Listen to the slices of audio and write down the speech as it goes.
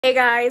Hey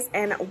guys,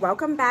 and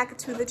welcome back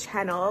to the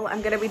channel.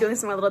 I'm gonna be doing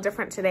something a little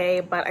different today,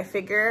 but I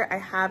figure I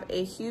have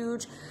a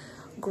huge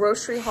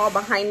grocery haul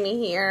behind me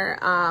here.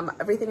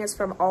 Everything is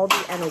from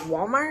Aldi and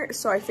Walmart,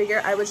 so I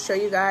figure I would show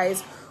you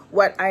guys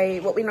what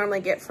we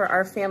normally get for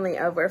our family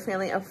of. We're a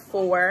family of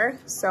 4,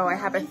 so I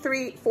have a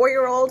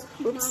 4-year-old,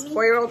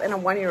 and a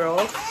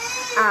 1-year-old.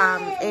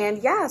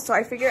 And yeah, so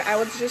I figure I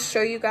would just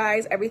show you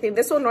guys everything.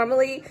 This will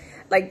normally,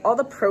 like, all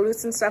the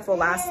produce and stuff will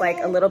last like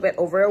a little bit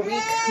over a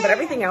week, but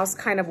everything else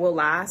kind of will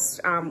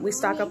last. We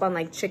stock up on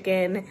like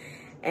chicken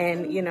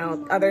and, you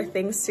know, other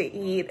things to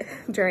eat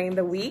during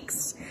the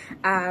weeks.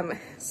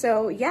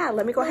 So yeah,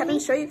 let me go ahead and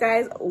show you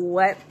guys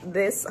what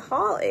this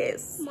haul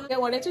is. I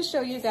wanted to show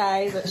you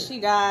guys that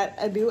she got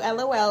a new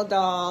LOL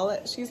doll.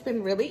 She's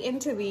been really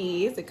into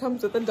these. It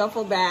comes with a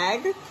duffel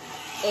bag,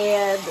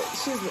 and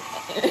she's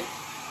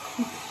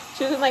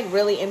been like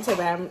really into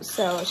them,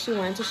 so she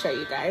wanted to show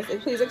you guys. And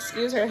please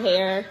excuse her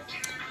hair.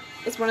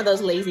 It's one of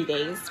those lazy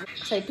days.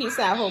 Say peace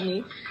out,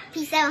 homie.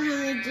 Peace out,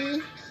 homie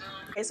G.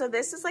 Okay, so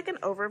this is like an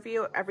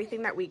overview of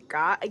everything that we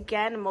got.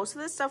 Again, most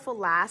of this stuff will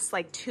last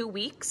like 2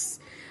 weeks,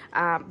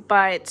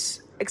 but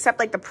except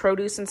like the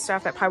produce and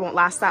stuff, that probably won't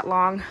last that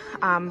long.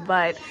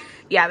 But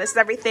yeah, this is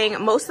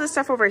everything. Most of the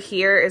stuff over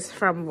here is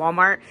from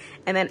Walmart,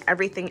 and then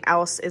everything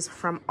else is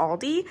from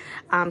Aldi.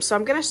 So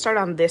I'm gonna start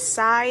on this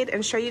side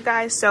and show you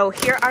guys. So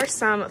here are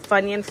some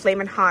Funyun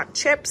Flamin' Hot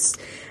chips.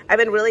 I've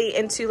been really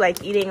into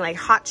like eating like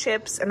hot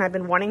chips, and I've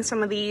been wanting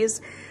some of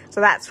these. So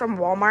that's from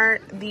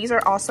Walmart. These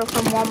are also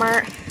from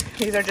Walmart.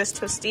 These are just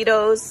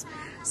Tostitos,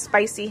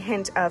 spicy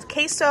hint of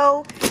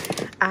queso.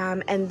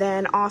 And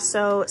then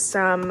also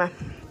some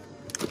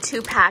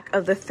 2-pack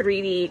of the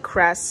 3D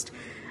Crest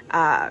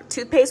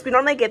toothpaste. We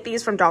normally get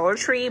these from Dollar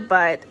Tree,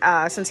 but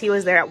since he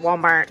was there at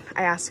Walmart,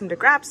 I asked him to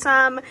grab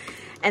some.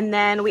 And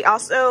then we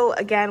also,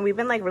 again, we've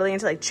been like really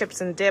into like chips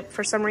and dip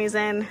for some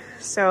reason.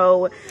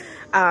 So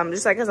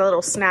just like as a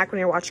little snack when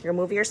you're watching a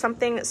movie or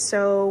something.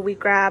 So we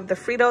grabbed the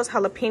Fritos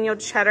jalapeno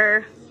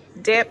cheddar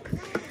dip.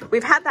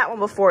 We've had that one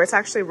before. It's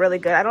actually really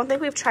good. I don't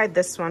think we've tried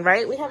this one,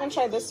 right? We haven't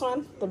tried this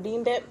one, the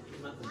bean dip.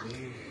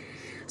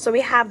 So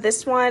we have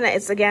this one.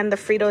 It's again the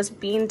Fritos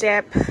bean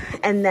dip.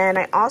 And then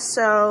he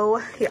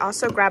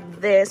also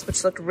grabbed this,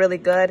 which looked really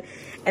good.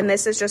 And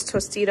this is just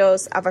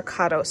Tostitos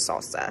avocado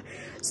salsa.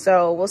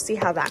 So we'll see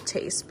how that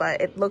tastes, but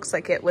it looks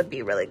like it would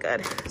be really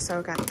good. So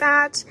I got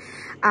that.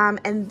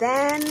 And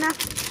then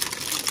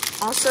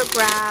also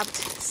grabbed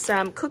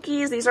some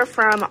cookies. These are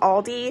from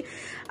Aldi.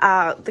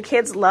 The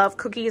kids love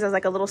cookies as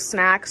like a little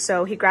snack,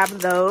 so he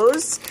grabbed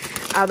those.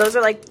 Those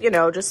are like, you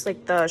know, just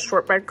like the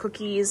shortbread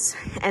cookies.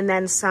 And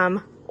then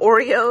some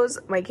Oreos.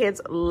 My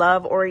kids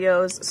love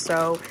Oreos,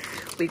 so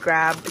he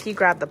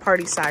grabbed the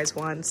party size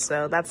one,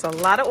 so that's a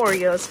lot of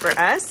Oreos for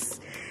us.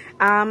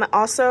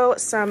 Also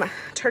some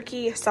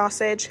turkey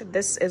sausage.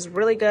 This is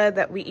really good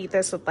that we eat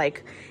this with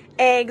like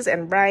eggs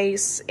and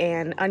rice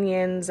and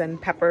onions and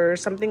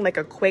peppers, something like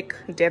a quick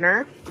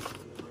dinner.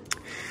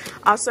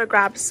 Also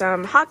grabbed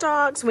some hot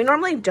dogs. We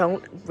normally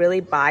don't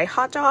really buy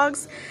hot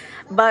dogs,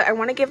 but I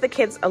want to give the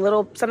kids a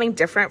little something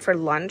different for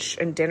lunch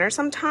and dinner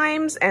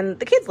sometimes. And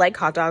the kids like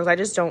hot dogs. I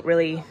just don't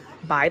really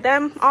buy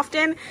them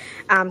often.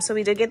 So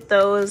we did get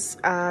those,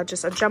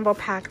 just a jumbo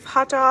pack of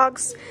hot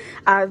dogs.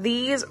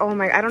 These, oh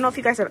my, I don't know if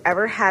you guys have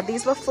ever had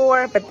these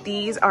before, but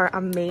these are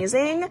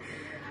amazing.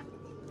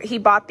 He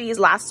bought these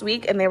last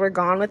week and they were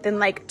gone within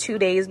like 2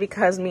 days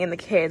because me and the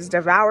kids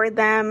devoured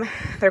them.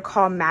 They're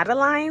called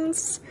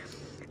Madeleines.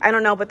 I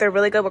don't know, but they're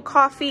really good with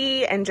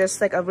coffee and just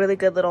like a really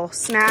good little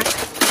snack.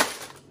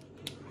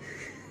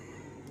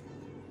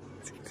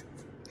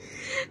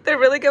 They're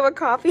really good with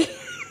coffee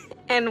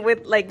and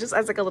with like just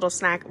as like a little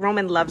snack.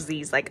 Roman loves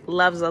these, like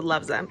loves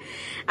them.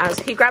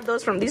 So he grabbed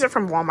those these are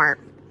from Walmart.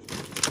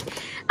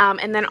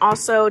 And then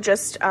also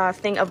just a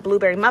thing of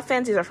blueberry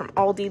muffins. These are from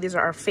Aldi. These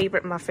are our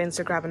favorite muffins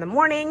to grab in the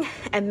morning.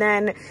 And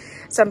then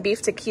some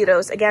beef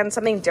taquitos. Again,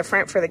 something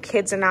different for the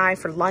kids and I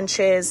for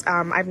lunches.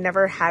 I've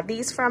never had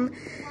these from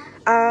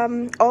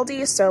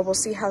Aldi, so we'll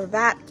see how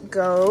that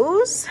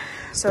goes.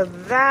 So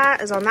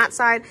that is on that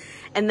side.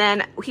 And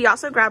then he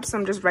also grabbed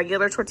some just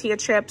regular tortilla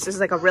chips. This is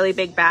like a really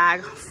big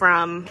bag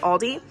from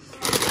Aldi.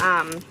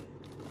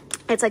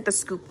 It's like the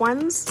scoop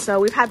ones, so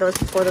we've had those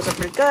before. Those are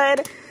pretty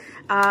good.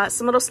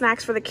 Some little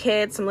snacks for the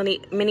kids, some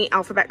mini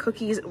alphabet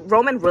cookies.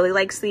 Roman really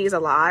likes these a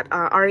lot.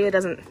 Aria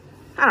doesn't.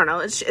 I don't know,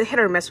 it's hit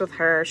or miss with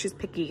her. She's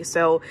picky,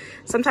 so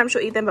sometimes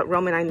she'll eat them, but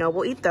Roman, I know,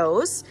 will eat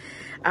those.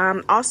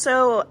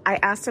 Also, I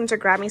asked him to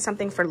grab me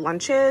something for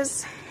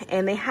lunches,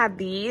 and they had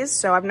these,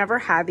 so I've never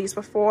had these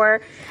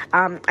before.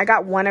 I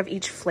got one of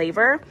each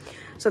flavor.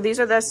 So these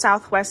are the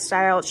Southwest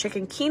style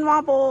chicken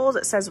quinoa bowls.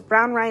 It says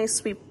brown rice,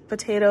 sweet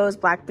potatoes,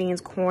 black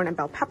beans, corn, and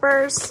bell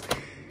peppers.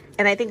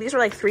 And I think these were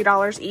like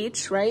 $3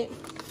 each, right?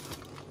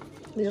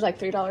 These are like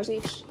 $3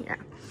 each, yeah.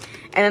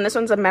 And then this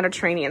one's a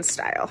Mediterranean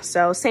style.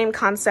 So same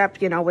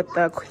concept, you know, with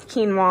the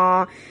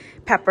quinoa,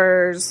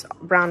 peppers,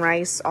 brown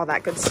rice, all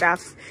that good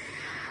stuff.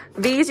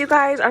 These, you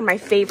guys, are my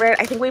favorite.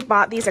 I think we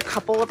bought these a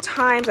couple of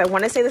times. I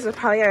want to say this is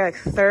probably our like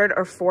 3rd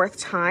or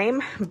 4th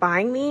time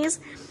buying these.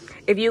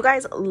 If you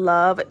guys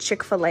love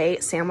Chick-fil-A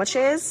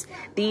sandwiches,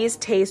 these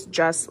taste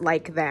just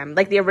like them,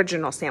 like the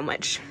original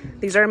sandwich.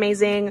 These are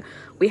amazing.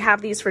 We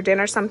have these for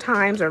dinner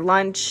sometimes or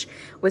lunch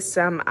with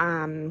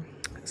some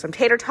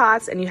tater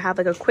tots, and you have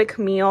like a quick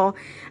meal,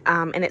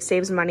 and it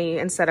saves money.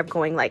 Instead of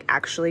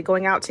actually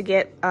going out to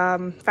get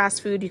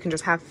fast food, you can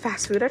just have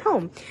fast food at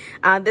home.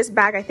 This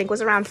bag I think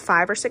was around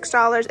 $5 or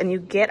 $6, and you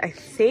get, I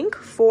think,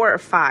 4 or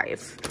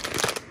 5.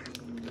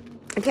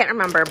 I can't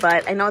remember,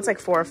 but I know it's like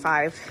 4 or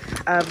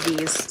 5 of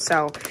these.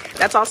 So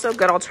that's also a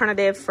good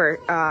alternative for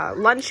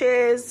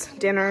lunches,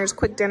 dinners,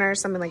 quick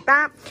dinners, something like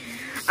that.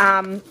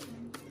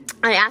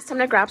 I asked him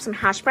to grab some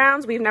hash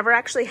browns. We've never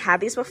actually had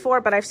these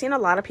before, but I've seen a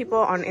lot of people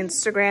on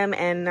Instagram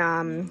and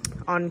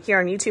on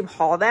YouTube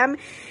haul them.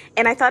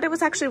 And I thought it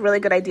was actually a really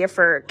good idea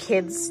for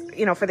kids,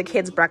 you know, for the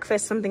kids'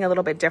 breakfast, something a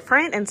little bit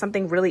different and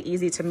something really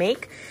easy to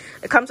make.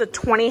 It comes with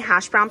 20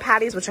 hash brown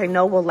patties, which I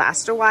know will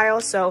last a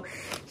while. So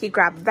he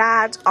grabbed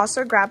that.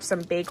 Also grabbed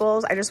some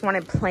bagels. I just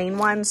wanted plain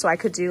ones, so I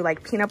could do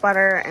like peanut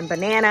butter and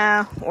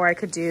banana, or I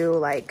could do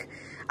like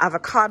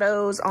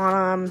avocados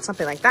on them,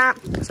 something like that.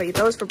 So I eat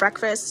those for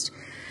breakfast.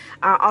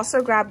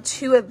 Also grabbed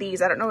 2 of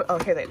these. I don't know. Oh,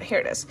 here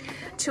it is.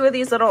 2 of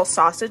these little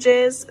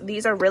sausages.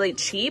 These are really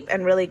cheap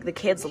and really the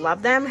kids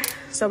love them.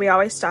 So we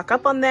always stock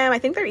up on them. I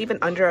think they're even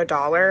under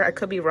 $1. I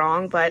could be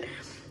wrong, but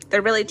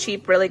they're really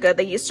cheap, really good.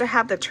 They used to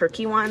have the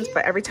turkey ones,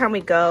 but every time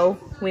we go,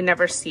 we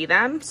never see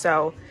them.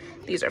 So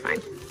these are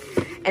fine.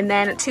 And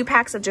then 2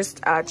 packs of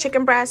just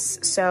chicken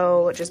breasts.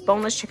 So just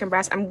boneless chicken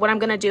breasts. And what I'm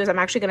going to do is I'm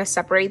actually going to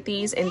separate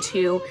these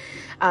into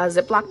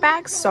Ziploc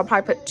bags. So I'll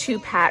probably put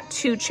 2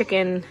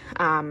 chicken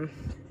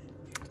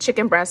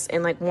breasts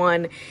in like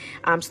one,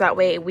 so that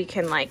way we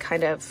can like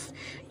kind of,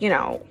 you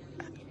know,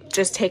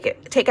 just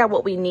take out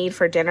what we need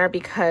for dinner,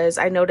 because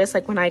I notice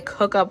like when I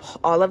cook up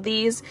all of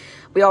these,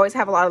 we always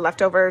have a lot of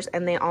leftovers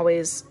and they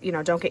always, you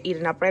know, don't get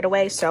eaten up right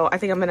away. So I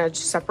think I'm gonna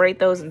separate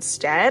those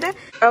instead.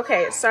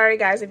 Okay, sorry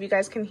guys if you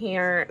guys can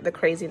hear the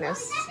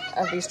craziness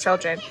of these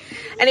children.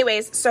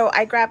 Anyways, so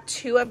I grabbed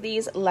 2 of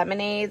these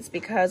lemonades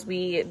because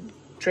we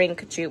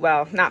drink juice.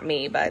 Well, not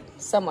me, but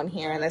someone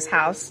here in this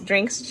house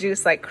drinks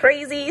juice like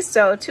crazy.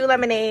 So 2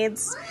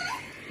 lemonades,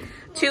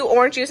 2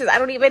 orange juices. I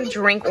don't even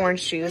drink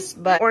orange juice,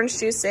 but orange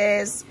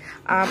juices.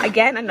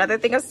 Again, another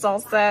thing of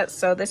salsa.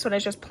 So this one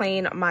is just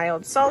plain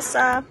mild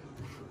salsa.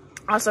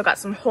 Also got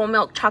some whole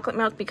milk chocolate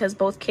milk because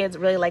both kids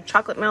really like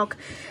chocolate milk,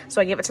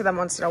 so I give it to them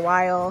once in a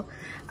while.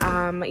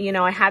 You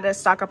know, I had to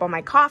stock up on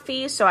my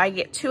coffee, so I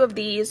get 2 of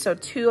these. So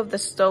 2 of the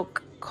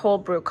Stoke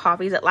cold brew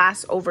coffees. It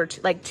lasts over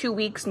like 2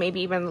 weeks,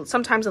 maybe even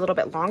sometimes a little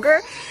bit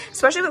longer,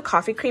 especially with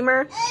coffee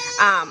creamer.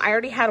 I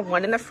already had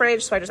 1 in the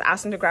fridge, so I just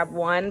asked him to grab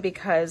 1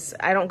 because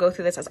I don't go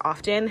through this as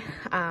often.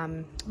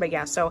 But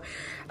yeah, so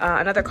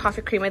another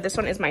coffee creamer. This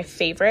one is my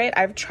favorite.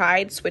 I've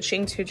tried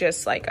switching to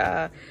just like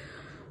a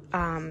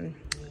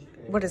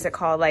what is it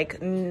called, like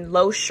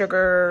low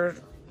sugar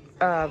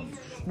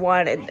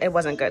one. It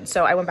wasn't good,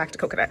 so I went back to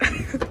coconut.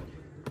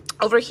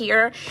 Over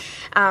here,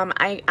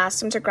 I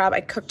asked him to grab a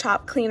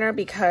cooktop cleaner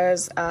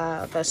because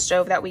the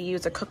stove that we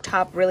use, the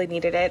cooktop, really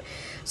needed it.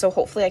 So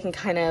hopefully I can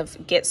kind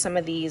of get some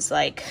of these,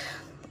 like,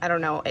 I don't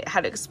know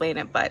how to explain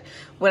it, but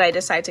when I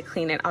decide to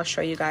clean it, I'll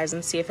show you guys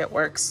and see if it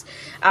works.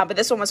 But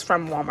this one was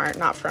from Walmart,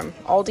 not from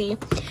Aldi.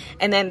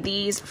 And then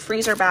these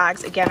freezer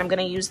bags, again, I'm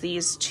gonna use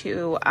these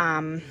to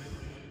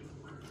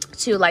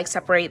like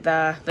separate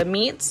the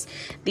meats.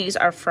 These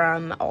are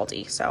from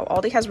Aldi. So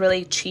Aldi has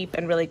really cheap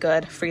and really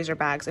good freezer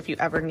bags if you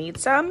ever need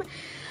some.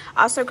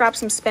 Also grab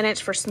some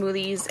spinach for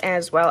smoothies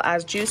as well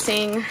as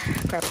juicing.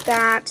 Grab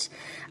that.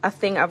 A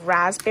thing of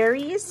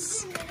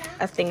raspberries.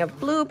 A thing of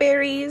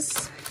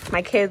blueberries.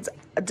 My kids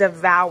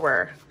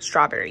devour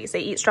strawberries.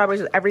 They eat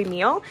strawberries with every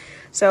meal.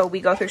 So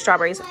we go through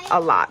strawberries a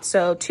lot.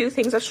 So 2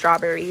 things of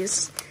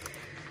strawberries.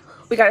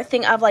 We got a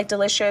thing of like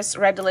delicious,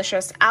 red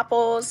delicious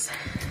apples.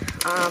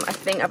 A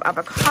thing of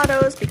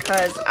avocados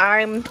because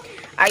I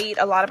eat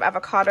a lot of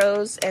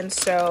avocados, and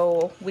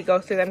so we go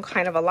through them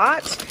kind of a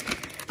lot.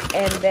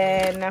 And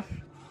then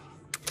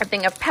a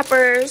thing of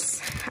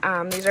peppers.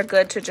 These are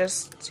good to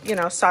just, you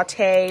know,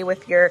 saute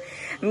with your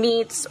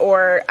meats,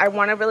 or I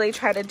want to really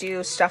try to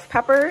do stuffed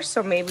peppers,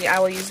 so maybe I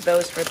will use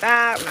those for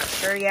that. I'm not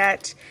sure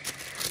yet.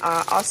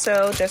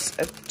 Also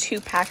just a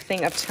 2-pack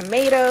thing of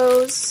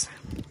tomatoes.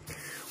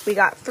 We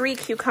got 3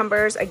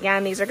 cucumbers.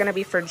 Again, these are going to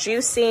be for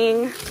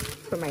juicing,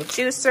 for my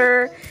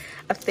juicer.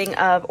 A thing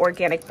of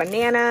organic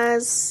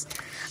bananas.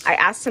 I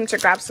asked him to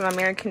grab some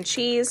American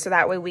cheese so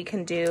that way we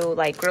can do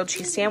like grilled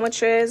cheese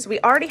sandwiches.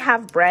 We already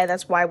have bread.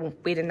 That's why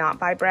we did not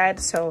buy bread.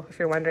 So if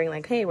you're wondering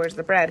like, hey, where's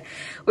the bread?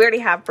 We already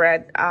have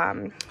bread.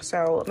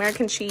 So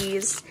American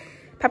cheese,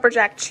 pepper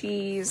jack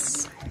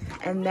cheese.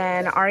 And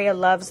then Aria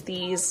loves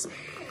these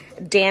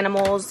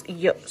Danimals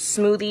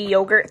smoothie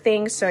yogurt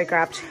things. So I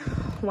grabbed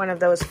 1 of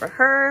those for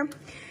her.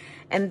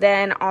 And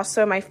then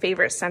also my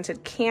favorite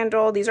scented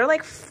candle. These are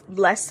like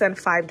less than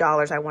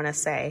 $5, I want to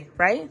say,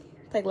 right?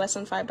 Like less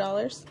than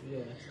 $5? Yeah.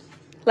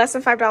 Less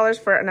than $5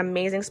 for an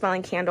amazing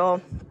smelling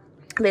candle.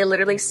 They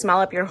literally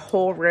smell up your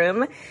whole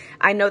room.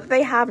 I know that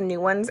they have new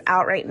ones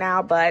out right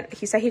now, but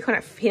he said he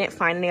didn't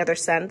find any other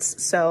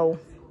scents. So,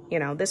 you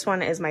know, this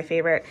one is my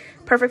favorite.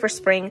 Perfect for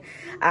spring.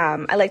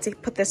 I like to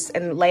put this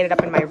and light it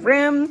up in my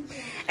room.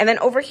 And then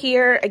over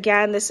here,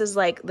 again, this is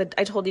like,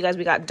 I told you guys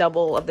we got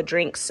double of the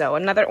drinks. So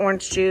another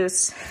orange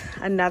juice,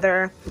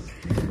 another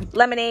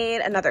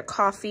lemonade, another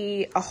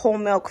coffee, a whole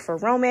milk for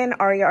Roman.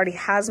 Aria already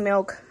has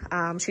milk.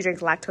 She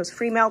drinks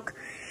lactose-free milk.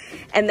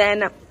 And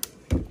then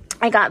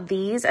I got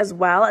these as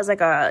well as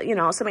like a, you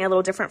know, something a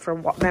little different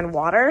than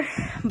water,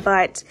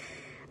 but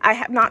I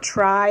have not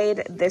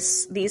tried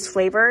these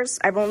flavors.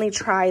 I've only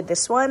tried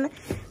this one.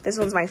 This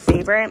one's my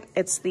favorite.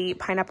 It's the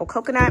pineapple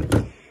coconut.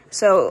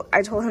 So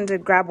I told him to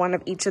grab one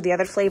of each of the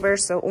other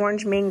flavors. So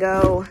orange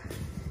mango,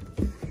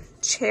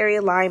 cherry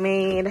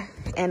limeade,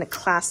 and a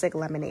classic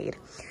lemonade.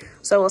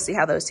 So we'll see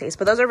how those taste.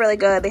 But those are really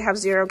good. They have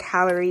 0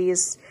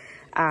 calories.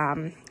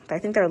 I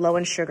think they're low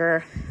in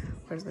sugar.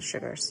 Where's the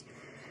sugars?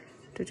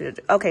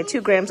 Okay,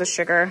 2 grams of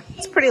sugar.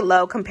 It's pretty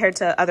low compared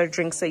to other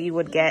drinks that you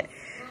would get.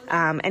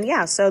 And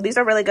yeah, so these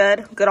are really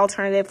good. Good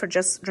alternative for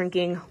just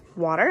drinking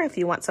water if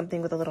you want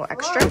something with a little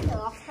extra.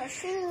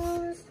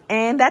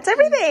 And that's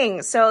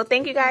everything. So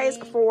thank you guys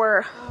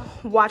for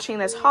watching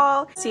this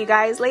haul. See you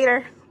guys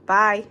later.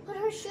 Bye. Put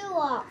her shoe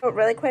off. But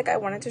really quick, I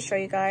wanted to show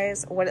you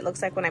guys what it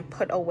looks like when I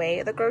put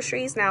away the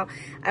groceries. Now,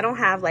 I don't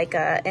have like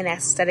an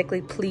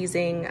aesthetically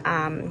pleasing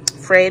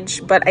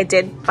fridge, but I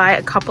did buy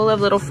a couple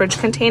of little fridge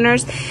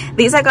containers.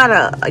 These I got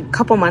a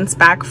couple months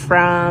back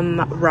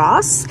from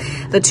Ross.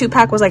 The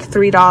 2-pack was like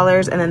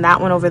 $3, and then that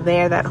one over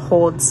there that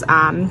holds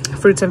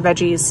fruits and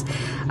veggies,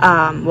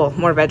 well,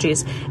 more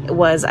veggies, it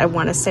was, I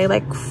want to say,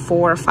 like $4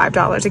 or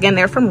 $5. Again,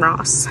 they're from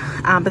Ross.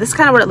 But this is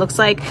kind of what it looks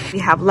like. We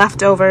have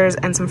leftovers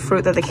and some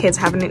fruit that the kids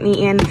haven't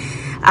eaten,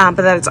 but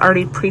that it's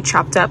already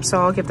pre-chopped up, so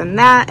I'll give them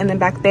that. And then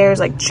back there's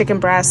like chicken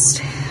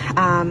breast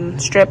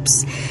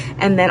strips,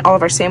 and then all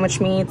of our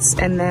sandwich meats.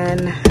 And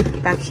then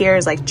back here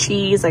is like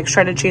cheese, like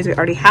shredded cheese we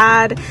already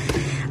had.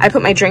 I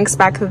put my drinks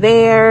back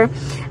there.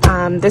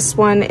 This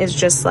one is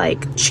just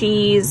like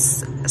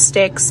cheese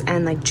sticks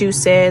and like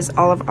juices,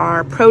 all of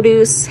our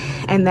produce.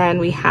 And then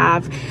we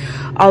have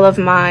all of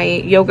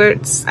my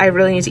yogurts. I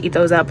really need to eat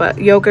those up, but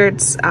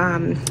yogurts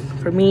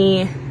for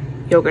me,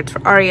 yogurts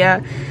for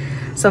Aria,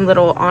 some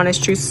little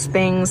Honest Juice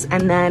things,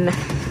 and then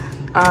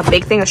a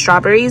big thing of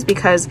strawberries,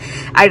 because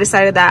I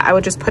decided that I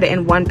would just put it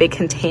in one big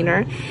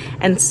container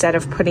instead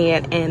of putting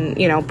it in,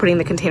 you know, putting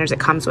the containers it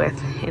comes with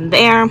in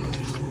there.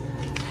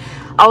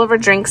 All of our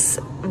drinks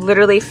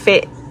literally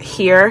fit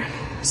here,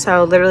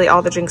 so literally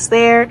all the drinks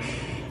there.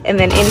 And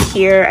then in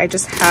here I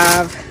just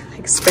have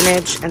like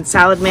spinach and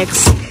salad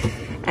mix.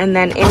 And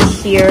then in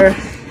here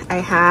I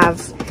have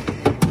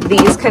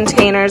these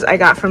containers I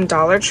got from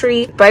Dollar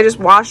Tree, but I just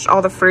washed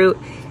all the fruit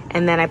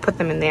and then I put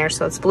them in there.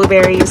 So it's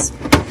blueberries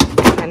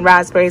and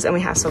raspberries, and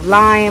we have some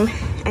lime.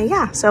 And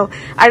yeah, so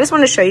I just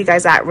want to show you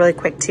guys that really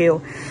quick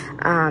too.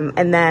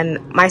 And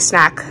then my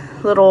snack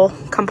little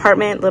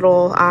compartment,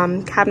 little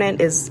cabinet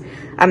is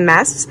a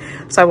mess,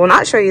 so I will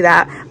not show you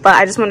that, but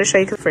I just want to show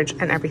you the fridge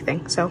and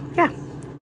everything. So yeah.